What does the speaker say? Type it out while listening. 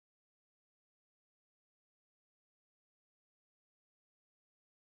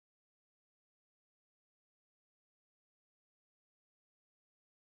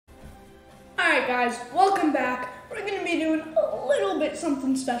Alright guys, welcome back. We're going to be doing a little bit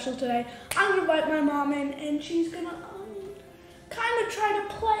something special today. I'm going to invite my mom in and she's going to kind of try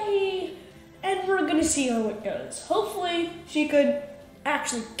to play and we're going to see how it goes. Hopefully she could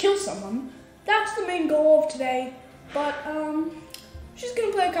actually kill someone. That's the main goal of today. But she's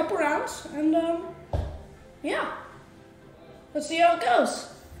going to play a couple rounds and yeah. Let's see how it goes.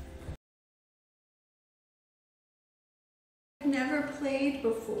 I've never played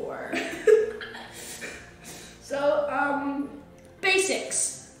before. So,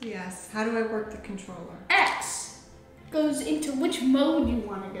 basics. Yes. How do I work the controller? X goes into which mode you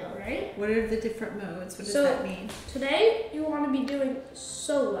want to go, right? What are the different modes? What does that mean? Today, you want to be doing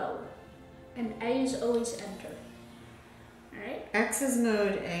solo, and A is always enter. Alright? X is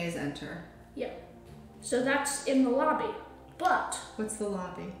mode, A is enter. Yep. So that's in the lobby. But what's the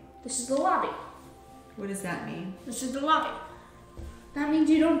lobby? This is the lobby. What does that mean? This is the lobby. That means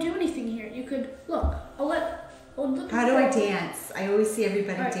you don't do anything here. You could, look, how do I dance? I always see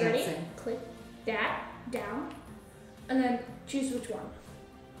everybody dancing. Ready? Click that, down, and then choose which one.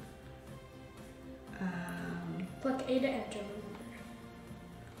 Click A to enter.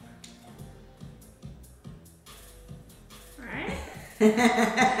 Alright?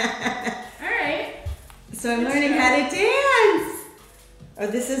 Alright. So I'm learning how to dance! Oh,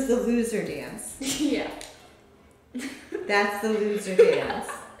 this is the loser dance. Yeah. That's the loser dance.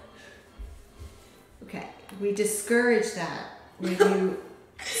 Okay, we discourage that when you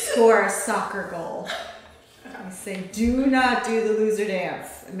score a soccer goal. We say, do not do the loser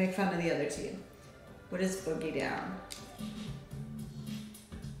dance and make fun of the other team. What is boogie down?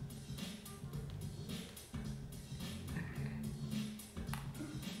 Okay.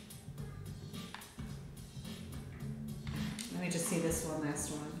 Let me just see this one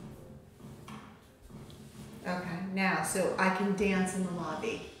last one. Okay, now, so I can dance in the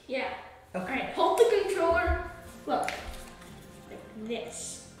lobby. Yeah. Okay. Alright, hold the controller, look, like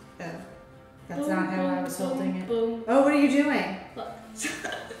this. Oh, that's not how I was holding it. Boom. Oh, what are you doing? Look. Do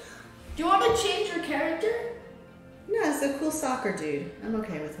you want to change your character? No, it's a cool soccer dude. I'm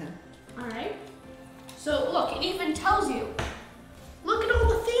okay with him. Alright. So, look, it even tells you. Look at all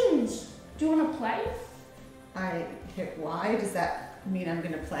the things. Do you want to play? I hit Y. Does that mean I'm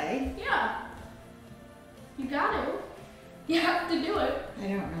going to play? Yeah. You got to. You have to do it. I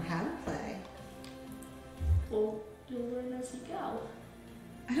don't know how to play. Well, you'll learn as you go.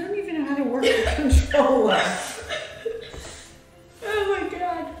 I don't even know how to work the controller. Oh my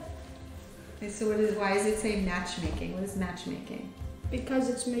god. Okay, so why is it saying matchmaking? What is matchmaking? Because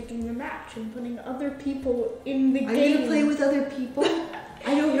it's making the match and putting other people in the game. I'm going to play with other people?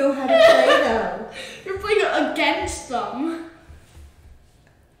 I don't know how to play though. You're playing against them.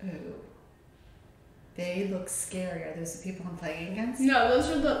 Oh. They look scary. Are those the people I'm playing against? No,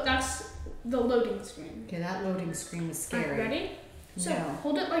 that's the loading screen. Okay, that loading screen was scary. Ready? So No.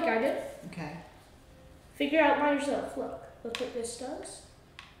 hold it like I did. Okay. Figure out by yourself. Look what this does.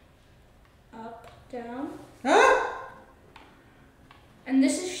 Up, down. Ah! And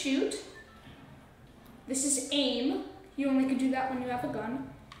this is shoot. This is aim. You only can do that when you have a gun.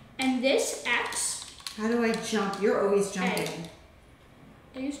 And this X. How do I jump? You're always jumping.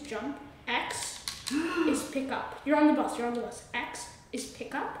 A is jump. X is pick up. You're on the bus. X is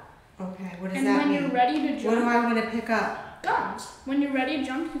pick up. Okay, what does and that when mean? you're ready to jump. What do I want to pick up? Guns. When you're ready to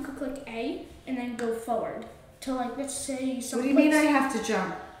jump, you could click A and then go forward to, like, let's say some. What do you mean I have to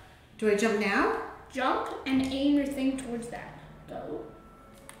jump? Do I jump now? Jump and aim your thing towards that. Go.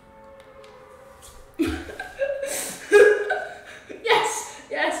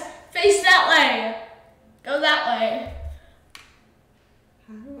 Yes. Face that way. Go that way.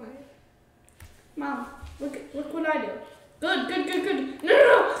 How do I? Mom, look what I do. Good.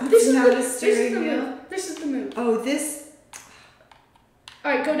 No. This is not a steering wheel. This is the move. Oh, this.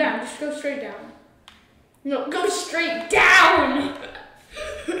 All right, go down. Just go straight down. No, go straight down.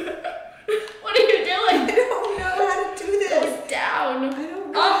 What are you doing? I don't know how to do this. Go down. I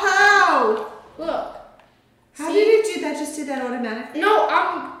don't know how. Look. How did it do that? Just did that automatically? No,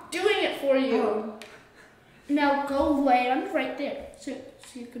 I'm doing it for you. Oh. Now go land right there, so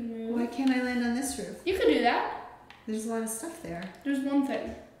you can move. Why can't I land on this roof? You can do that. There's a lot of stuff there. There's one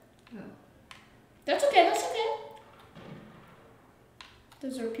thing. Oh. That's okay.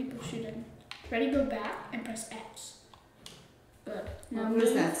 Those are people shooting. Ready? Go back and press X. Good. Now What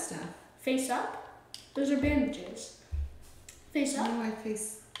is that stuff? Face up. Those are bandages. Face up. No, I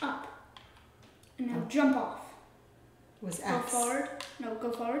face Up. And now jump off. Was X. Go forward. No,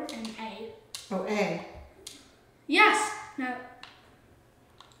 go forward and A. Oh, A. Yes. Now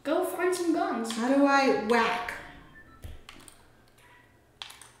go find some guns. How do I whack?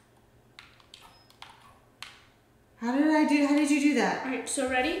 How did you do that? Alright, so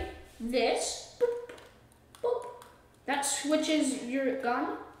ready? This. Boop, boop. That switches your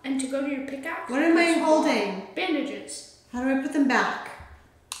gun. And to go to your pickaxe. What am I holding? Bandages. How do I put them back?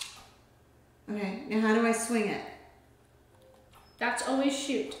 Okay, now how do I swing it? That's always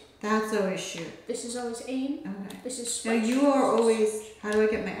shoot. That's always shoot. This is always aim. Okay. This is Now switch. you are always. How do I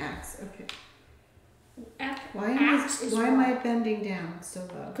get my axe? Okay. Why am I bending down so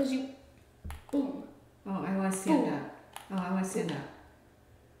low? Because you. Boom. Oh, I want to stand Boom. up. Oh, I want to stand up.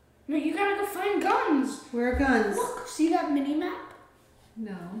 No, you gotta go find guns. Where are guns? Look, see that mini map?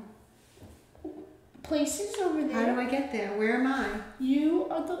 No. Places over there. How do I get there? Where am I? You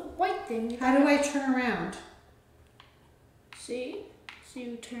are the white thing. How do I turn around? See? So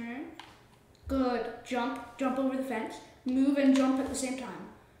you turn. Good. Jump over the fence. Move and jump at the same time.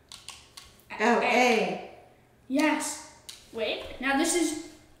 Oh, A. Yes. Wait. Now this is.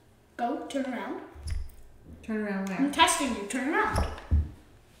 Go. Turn around. Turn around where? I'm testing you. Turn around.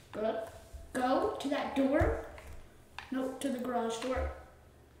 Good. Go to that door. Nope, to the garage door.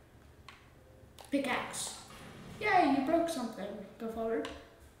 Pickaxe. Yay, you broke something. Go forward.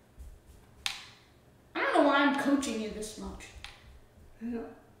 I don't know why I'm coaching you this much. I don't.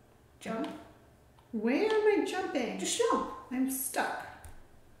 Jump. Where am I jumping? Just jump. I'm stuck.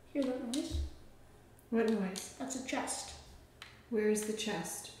 Hear that noise? What noise? That's a chest. Where's the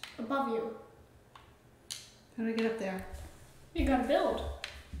chest? Above you. How do I get up there? You gotta build. What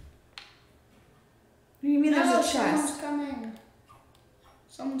do you mean there's a chest? Someone's coming.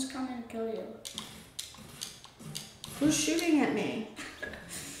 Someone's coming to kill you. Who's shooting at me?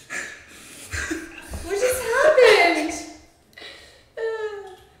 What just happened?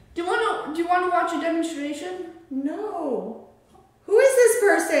 Do you want to watch a demonstration? No. Who is this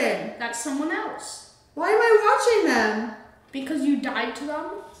person? That's someone else. Why am I watching them? Because you died to them?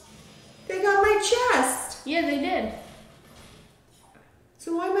 They got my chest. Yeah, they did.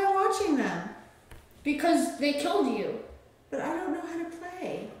 So why am I watching them? Because they killed you. But I don't know how to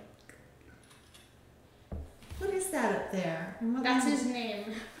play. What is that up there? That's his name.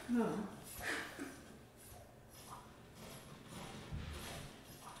 Oh.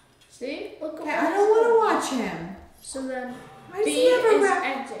 See? Look. Okay, I don't want to watch him. So then, Why does B he have a is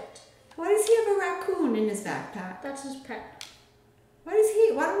exit? Why does he have a raccoon in his backpack? That's his pet. Why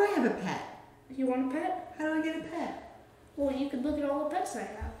don't I have a pet? You want a pet? How do I get a pet? Well, you could look at all the pets I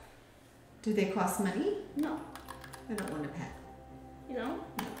have. Do they cost money? No. I don't want a pet. You know?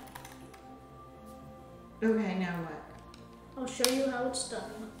 Okay, now what? I'll show you how it's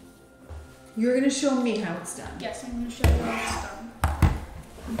done. You're going to show me how it's done. Yes, I'm going to show you how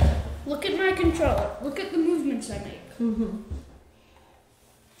it's done. Look at my controller. Look at the movements I make. Mm-hmm.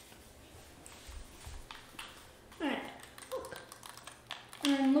 Alright, look.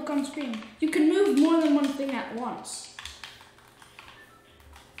 And look on screen. You can move more than one thing at once.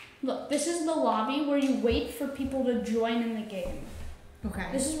 Look, this is the lobby where you wait for people to join in the game. Okay.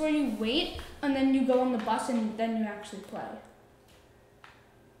 This is where you wait, and then you go on the bus, and then you actually play.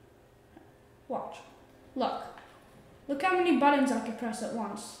 Watch. Look. Look how many buttons I can press at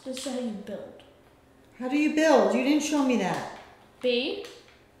once. This is how you build. How do you build? You didn't show me that. B.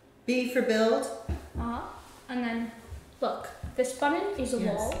 B for build. Uh-huh. And then, look. This button is a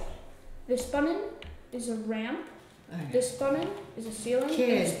wall. This button is a ramp. Okay. This button is a ceiling. Kid,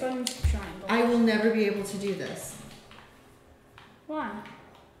 and this button is a triangle. I will never be able to do this. Why?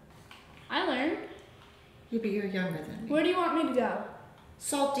 I learned. Yeah, but you're younger than me. Where do you want me to go?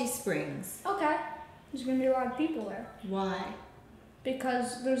 Salty Springs. Okay. There's going to be a lot of people there. Why?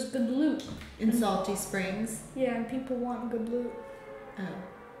 Because there's good loot. In Salty Springs? Yeah, and people want good loot.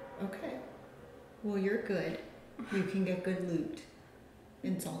 Oh, okay. Well, you're good. You can get good loot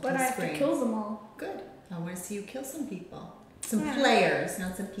in Salty Springs. But I have to kill them all. Good. I want to see you kill some people. Some Yeah. players,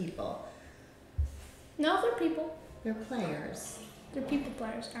 not some people. No, they're people. They're players. They're people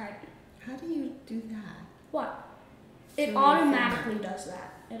players. Alright. How do you do that? What? It So automatically does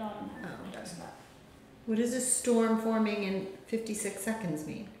that. It automatically Oh, okay. does that. What does a storm forming in 56 seconds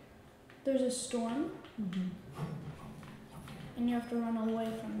mean? There's a storm, and you have to run away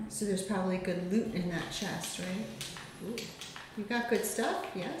from this. So there's probably good loot in that chest, right? Ooh. You got good stuff?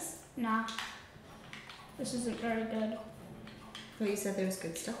 Yes? Nah. This isn't very good. Well, you said there was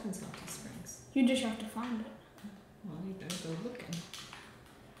good stuff in Salty Springs. You just have to find it. Well, you better go looking.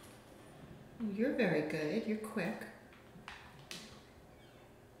 Oh, you're very good. You're quick.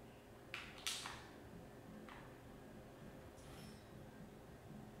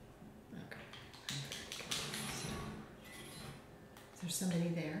 Okay. Is there somebody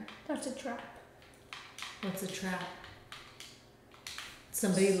there? That's a trap. What's a trap?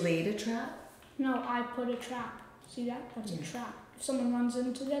 Somebody laid a trap? No, I put a trap. See that? That's Yeah. a trap. If someone runs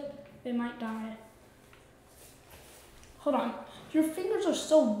into it, they might die. Hold on. Your fingers are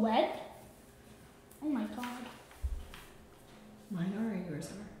so wet. Oh my god. Mine are or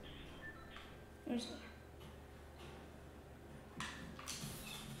yours are? There's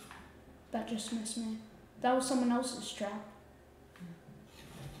that just missed me. That was someone else's trap.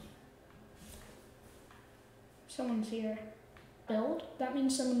 Someone's here. Build? That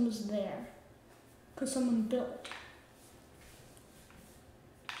means someone was there. Because someone built.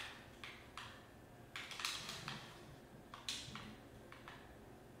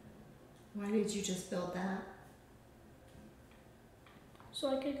 Why did you just build that?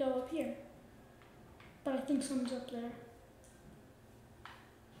 So I could go up here. But I think someone's up there.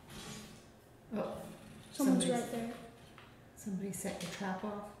 Oh, Someone's somebody's- right there. somebody set your trap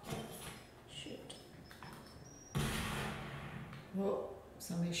off. Shoot. Whoa,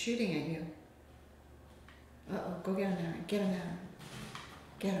 somebody's shooting at you. Uh-oh, go get him, Aaron. Get him, Aaron.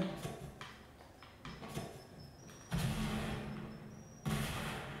 Get him.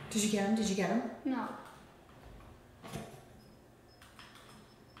 Did you get him? Did you get him? No.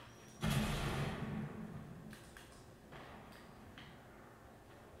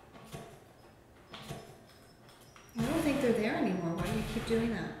 I don't think they're there anymore. Why do you keep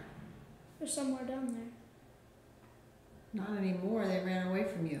doing that? They're somewhere down there. Not anymore. They ran away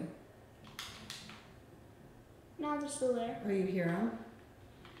from you. No, they're still there. Or you hear them?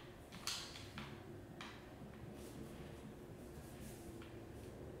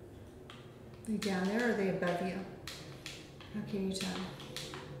 Are they down there or are they above you? How can you tell?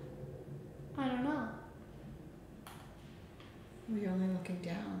 I don't know. Well, you're only looking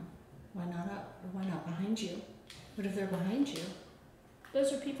down. Why not up? Or why not behind you? What if they're behind you?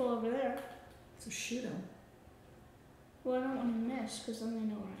 Those are people over there. So shoot them. Well, I don't want to miss because then they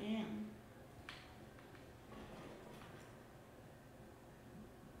know where I am.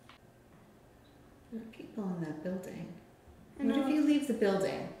 There are people in that building. I What know. if you leave the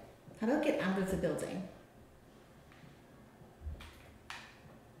building? How about get out of the building?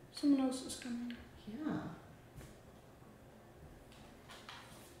 Someone else is coming. Yeah.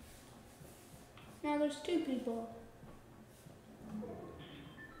 Now there's two people.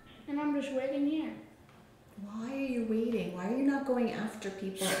 And I'm just waiting here. Why are you waiting? Why are you not going after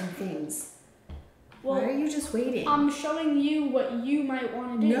people and things? Well, Why are you just waiting? I'm showing you what you might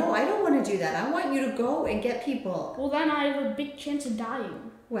want to do. No, I don't want to do that. I want you to go and get people. Well, then I have a big chance of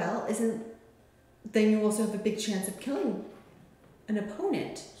dying. Well, then you also have a big chance of killing an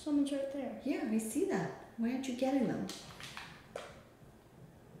opponent. Someone's right there. Yeah, I see that. Why aren't you getting them?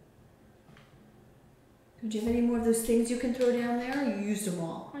 Do you have any more of those things you can throw down there, or you used them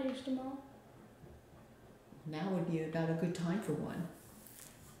all? I used them all. Now would be about a good time for one.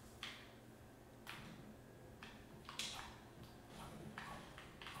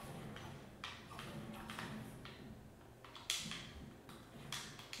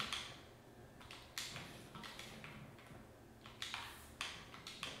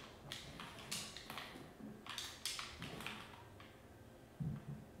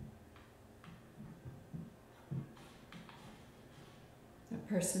 That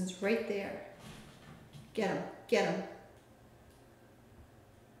person's right there. Get him, get him.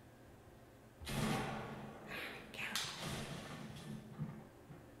 Get him.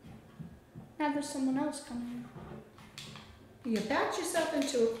 Now there's someone else coming. You backed yourself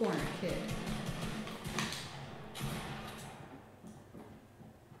into a corner, kid.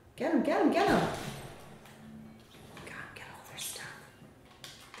 Get him, get him, get him. God, get all their stuff.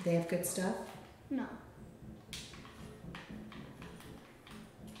 Do they have good stuff? No.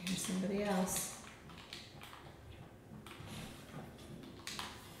 Here's somebody else.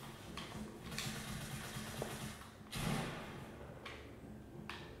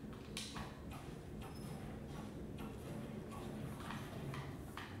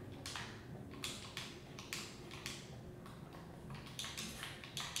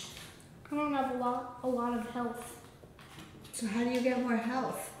 I don't have a lot of health. So how do you get more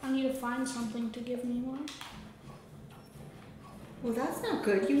health? I need to find something to give me more. Well, that's not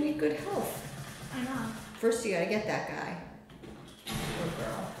good. You need good health. I know. First, you gotta get that guy. Or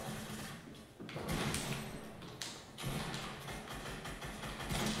girl.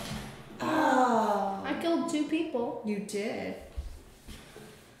 Oh. I killed 2 people. You did.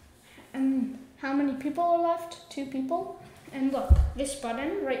 And how many people are left? 2 people. And look, this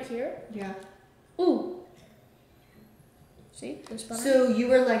button right here. Yeah. Ooh. See this button? So you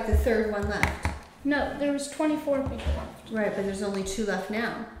were like the third one left. No, there was 24 people left. Right, but there's only 2 left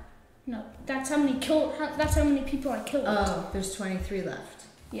now. No, that's how many that's how many people I killed. Oh, there's 23 left.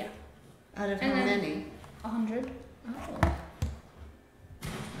 Yeah. Out of And how then- many? 100. Oh.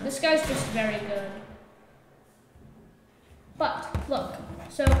 This guy's just very good. But look,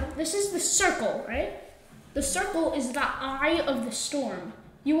 so this is the circle, right? The circle is the eye of the storm.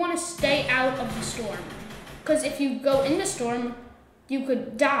 You want to stay out of the storm. Because if you go in the storm, you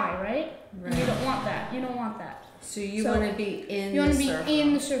could die, right? And you don't want that. You don't want that. So you want to be in the circle. You want to be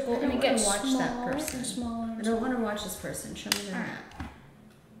in the circle, and it gets watch that smaller person. and smaller. I don't want to watch this person. Show me the map.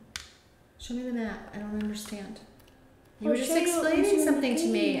 Show me the map. I don't understand. You were just explaining something to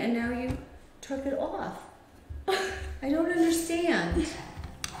me, and now you took it off. I don't understand.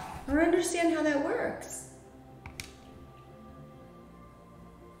 I don't understand how that works.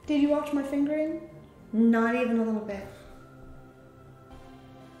 Did you watch my fingering? Not even a little bit.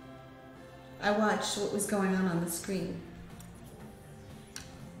 I watched what was going on the screen.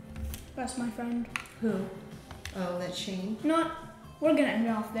 That's my friend. Who? Oh, that's Shane? We're gonna end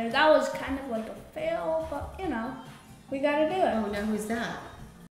off there. That was kind of like a fail, but you know, we gotta do it. Oh, now who's that?